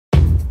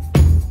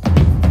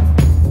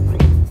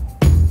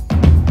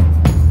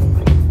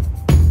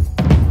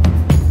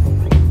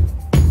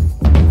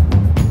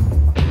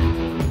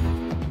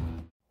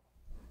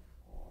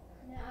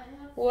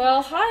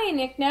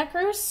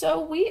NicNackers.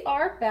 So we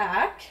are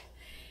back,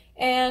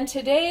 and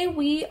today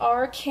we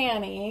are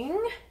canning.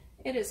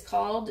 It is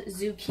called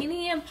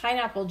zucchini and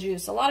pineapple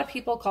juice. A lot of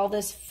people call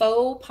this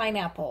faux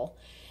pineapple.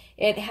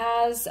 It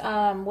has,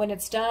 when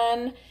it's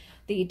done,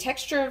 the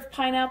texture of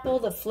pineapple,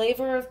 the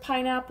flavor of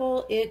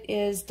pineapple. It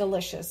is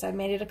delicious. I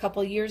made it a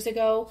couple years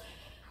ago.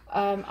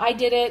 I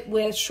did it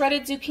with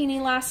shredded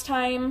zucchini last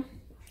time,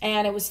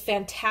 and it was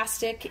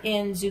fantastic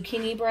in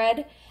zucchini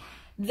bread.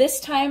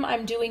 This time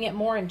I'm doing it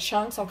more in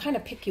chunks. I'll kind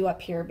of pick you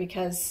up here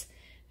because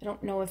I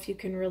don't know if you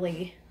can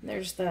really,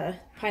 there's the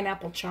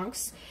pineapple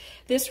chunks.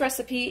 This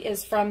recipe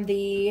is from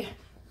the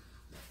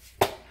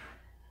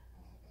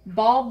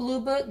Ball Blue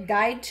Book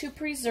Guide to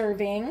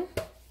Preserving,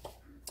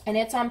 and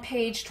it's on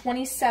page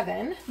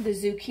 27, the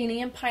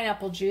zucchini and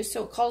pineapple juice.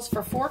 So it calls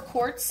for 4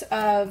 quarts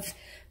of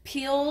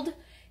peeled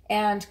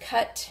and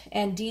cut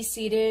and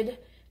de-seeded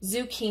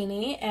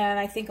zucchini, and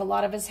I think a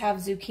lot of us have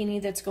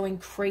zucchini that's going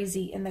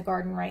crazy in the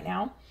garden right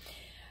now.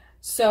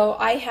 So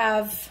I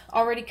have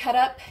already cut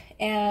up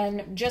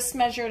and just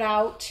measured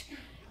out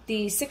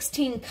the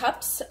 16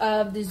 cups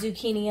of the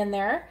zucchini in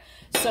there.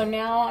 So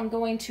now I'm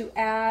going to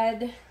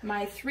add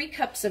my 3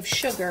 cups of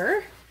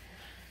sugar.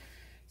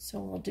 So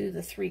we'll do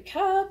the 3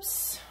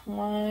 cups.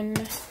 1,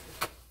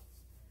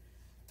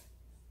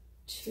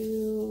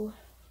 2,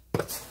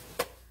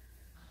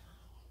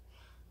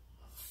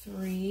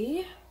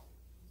 3.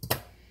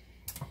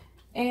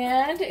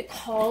 And it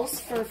calls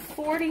for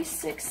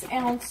 46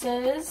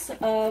 ounces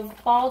of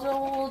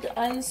bottled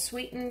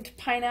unsweetened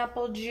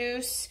pineapple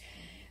juice.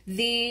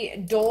 The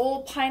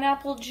Dole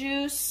pineapple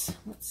juice,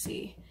 let's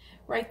see,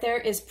 right there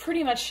is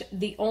pretty much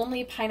the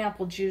only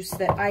pineapple juice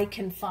that I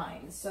can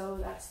find. So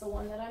that's the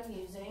one that I'm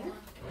using.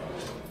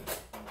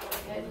 Go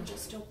ahead and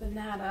just open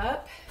that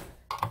up.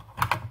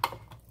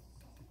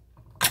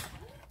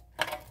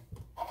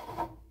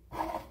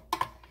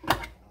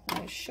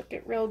 I shook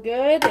it real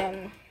good,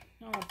 and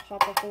I'll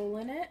pop a hole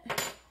in it.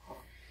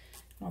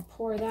 I'll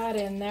pour that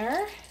in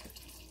there.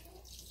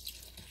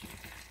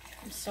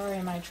 I'm sorry,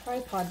 my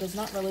tripod does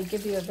not really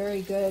give you a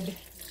very good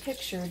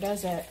picture,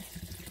 does it?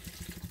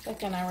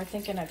 Beck and I were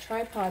thinking a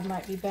tripod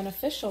might be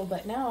beneficial,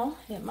 but now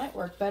it might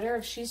work better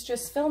if she's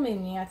just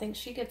filming me. I think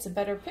she gets a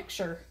better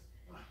picture.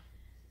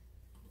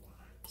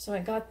 So I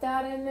got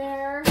that in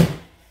there.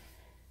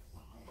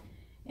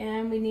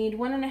 And we need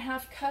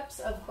 1.5 cups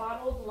of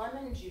bottled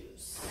lemon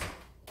juice.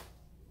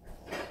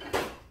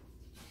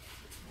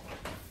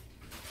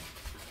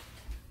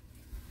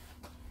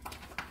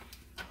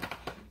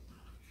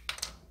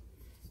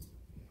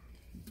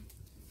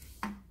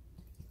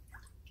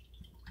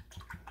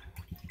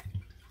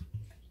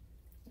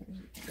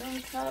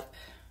 One cup,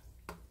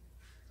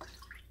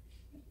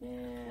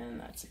 and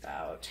that's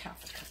about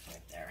 1/2 cup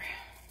right there.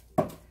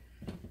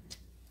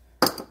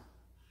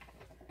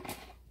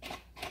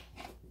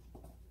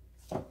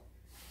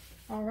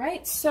 All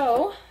right,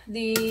 so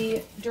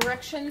the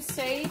directions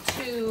say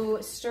to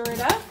stir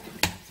it up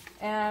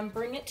and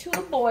bring it to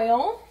a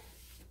boil,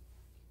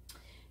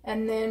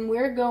 and then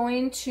we're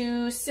going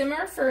to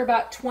simmer for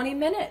about 20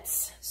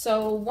 minutes.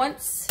 So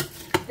once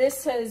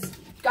this has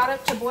got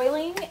up to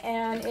boiling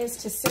and is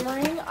to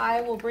simmering,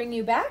 I will bring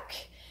you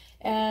back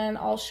and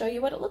I'll show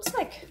you what it looks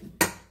like.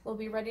 We'll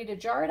be ready to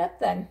jar it up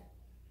then.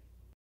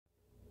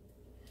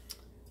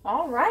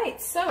 All right,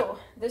 so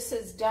this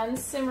is done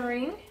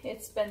simmering.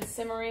 It's been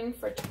simmering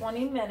for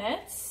 20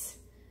 minutes.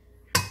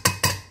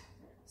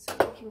 So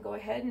we can go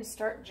ahead and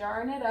start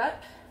jarring it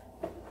up.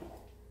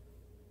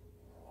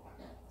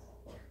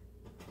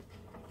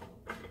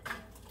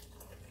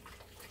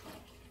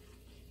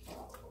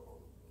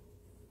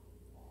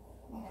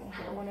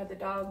 One of the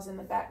dogs in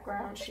the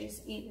background,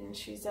 she's eating.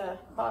 She's a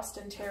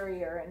Boston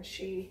Terrier, and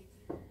she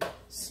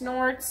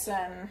snorts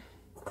and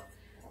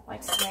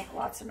likes to make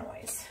lots of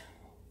noise.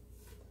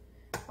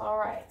 All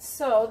right,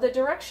 so the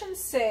directions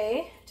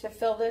say to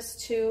fill this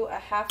to a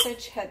 1/2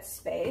 inch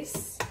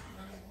headspace.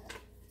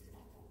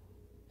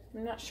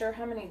 I'm not sure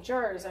how many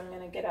jars I'm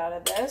going to get out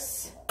of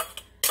this.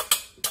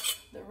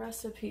 The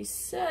recipe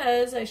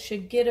says I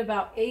should get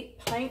about 8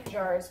 pint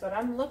jars, but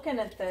I'm looking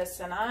at this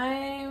and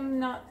I'm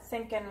not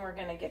thinking we're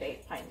going to get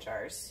 8 pint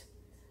jars,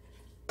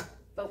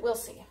 but we'll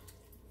see.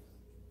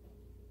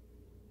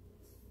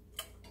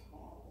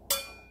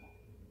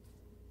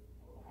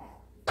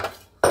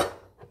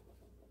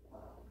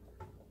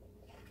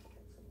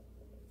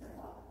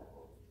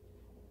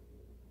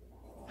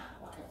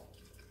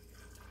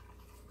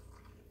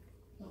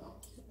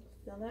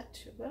 Fill that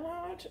to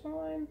about,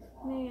 oh,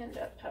 I may end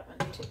up having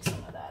to take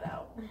some of that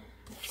out.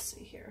 Let's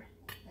see here.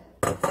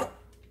 I'm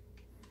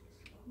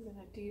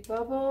gonna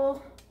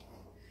debubble.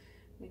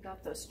 We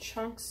got those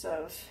chunks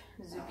of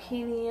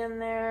zucchini in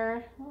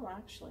there. Oh,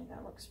 actually,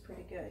 that looks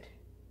pretty good.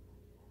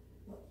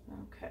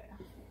 Okay.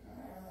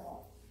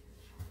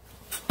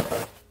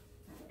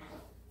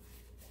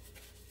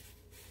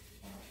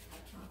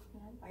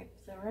 I'll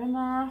wipe the rim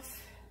off.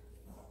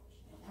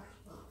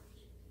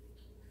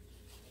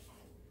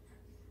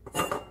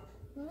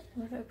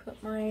 Where did I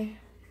put my,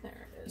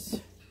 there it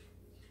is.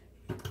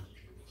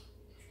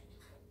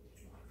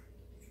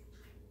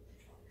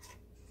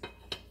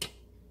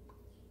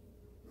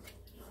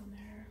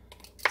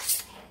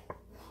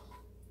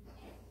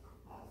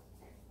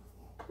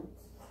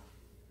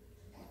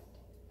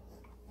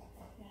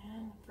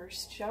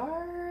 first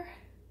jar.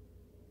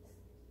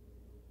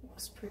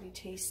 Looks pretty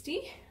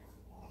tasty.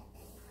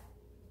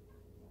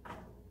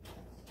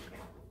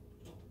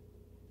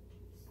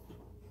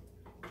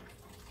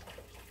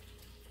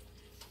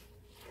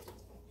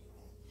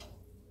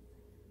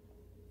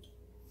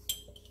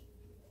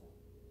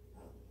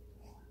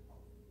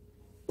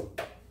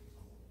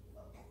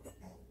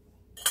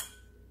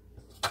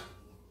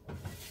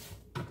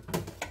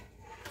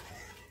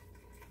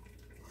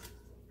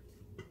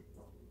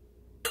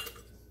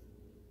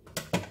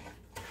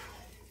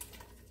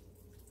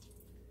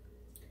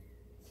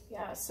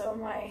 Yeah, so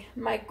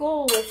my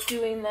goal with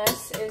doing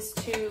this is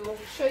to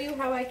show you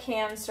how I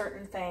can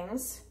certain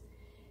things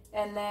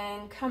and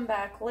then come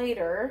back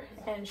later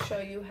and show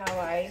you how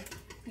I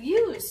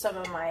use some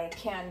of my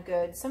canned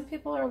goods. Some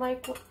people are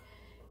like,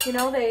 you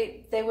know,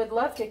 they would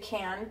love to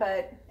can,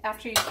 but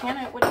after you can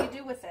it, what do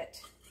you do with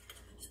it?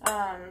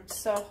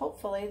 So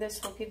hopefully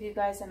this will give you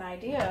guys an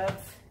idea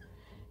of,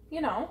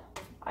 you know,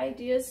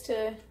 ideas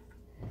to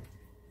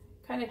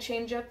kind of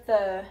change up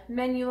the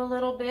menu a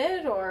little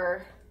bit,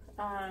 or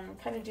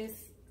kind of do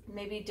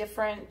maybe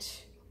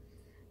different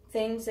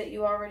things that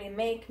you already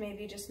make,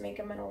 maybe just make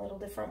them in a little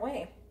different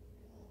way.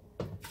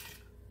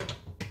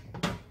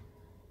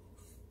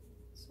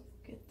 So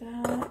get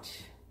that,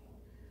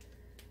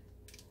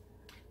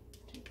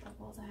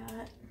 double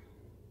that,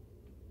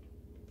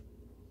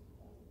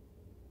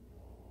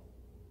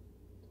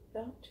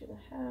 about to the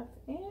 1/2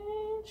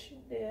 inch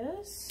of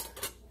this.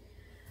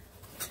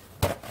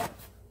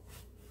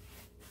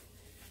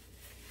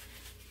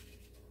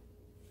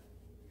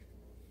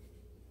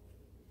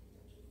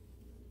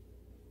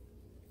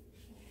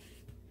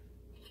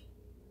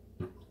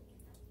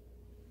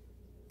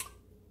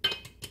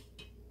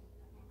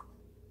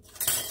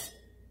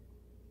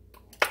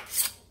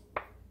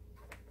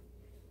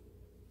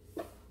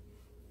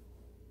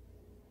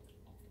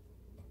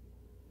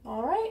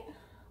 All right,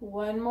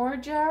 one more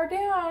jar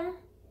down.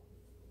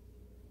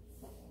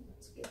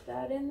 Let's get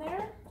that in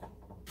there.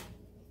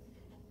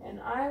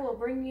 And I will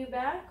bring you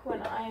back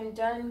when I'm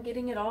done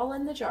getting it all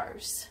in the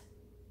jars.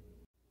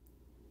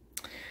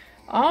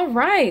 All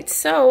right,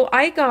 so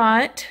I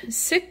got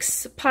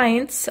 6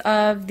 pints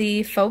of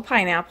the faux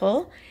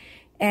pineapple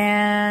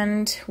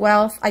and,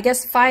 well, I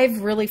guess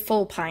 5 really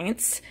full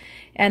pints.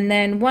 And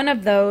then one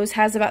of those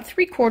has about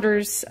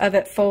 3/4 of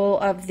it full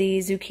of the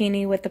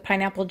zucchini with the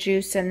pineapple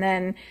juice. And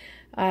then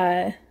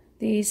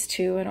these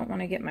two, I don't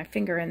want to get my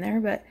finger in there,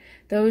 but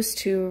those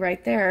two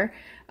right there,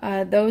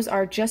 those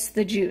are just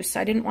the juice.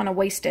 I didn't want to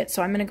waste it,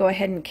 so I'm going to go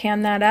ahead and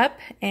can that up,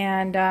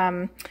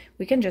 and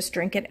we can just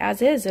drink it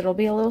as is. It'll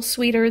be a little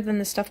sweeter than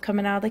the stuff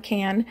coming out of the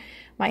can.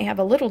 Might have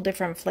a little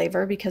different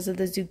flavor because of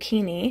the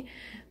zucchini,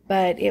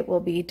 but it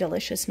will be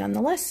delicious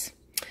nonetheless.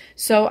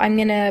 So I'm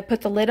going to put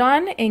the lid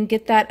on and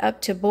get that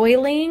up to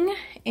boiling.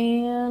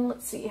 And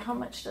let's see, how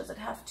much does it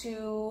have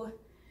to,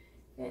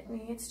 it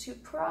needs to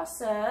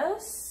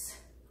process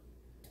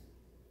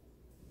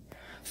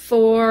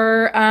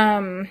for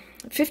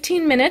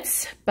 15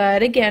 minutes.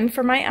 But again,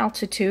 for my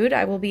altitude,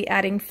 I will be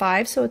adding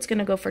 5, so it's going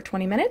to go for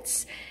 20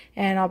 minutes.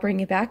 And I'll bring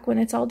you back when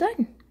it's all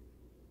done.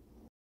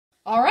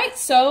 All right,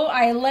 so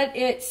I let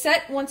it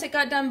set once it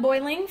got done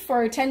boiling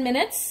for 10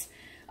 minutes.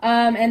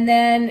 And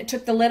then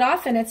took the lid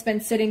off, and it's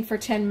been sitting for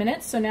 10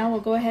 minutes. So now we'll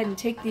go ahead and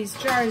take these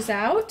jars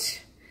out.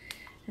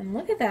 And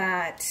look at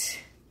that.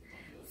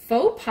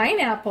 Faux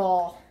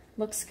pineapple.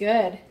 Looks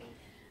good.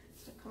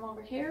 So come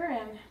over here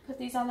and put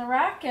these on the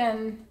rack,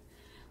 and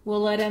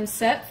we'll let them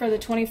set for the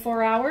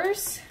 24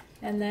 hours.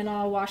 And then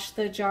I'll wash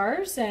the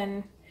jars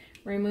and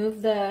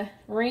remove the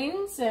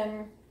rings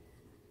and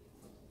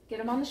get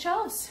them on the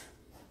shelves.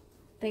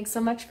 Thanks so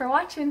much for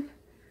watching.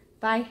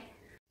 Bye.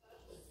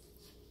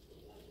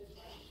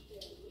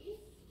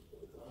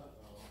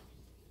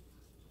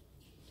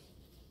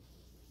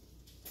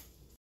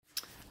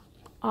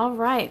 All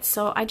right,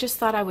 so I just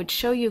thought I would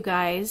show you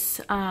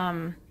guys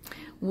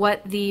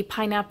what the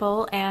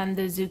pineapple and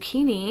the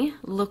zucchini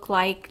look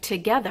like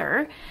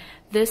together.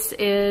 This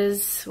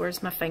is,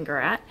 where's my finger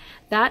at?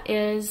 That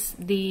is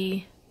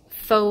the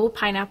faux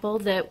pineapple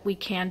that we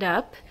canned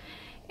up,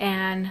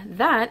 and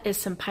that is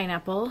some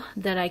pineapple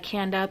that I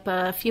canned up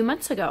a few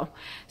months ago.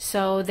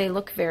 So they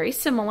look very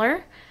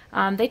similar.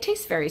 They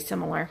taste very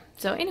similar.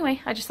 So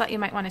anyway, I just thought you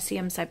might want to see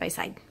them side by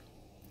side.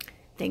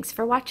 Thanks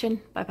for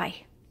watching.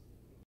 Bye-bye.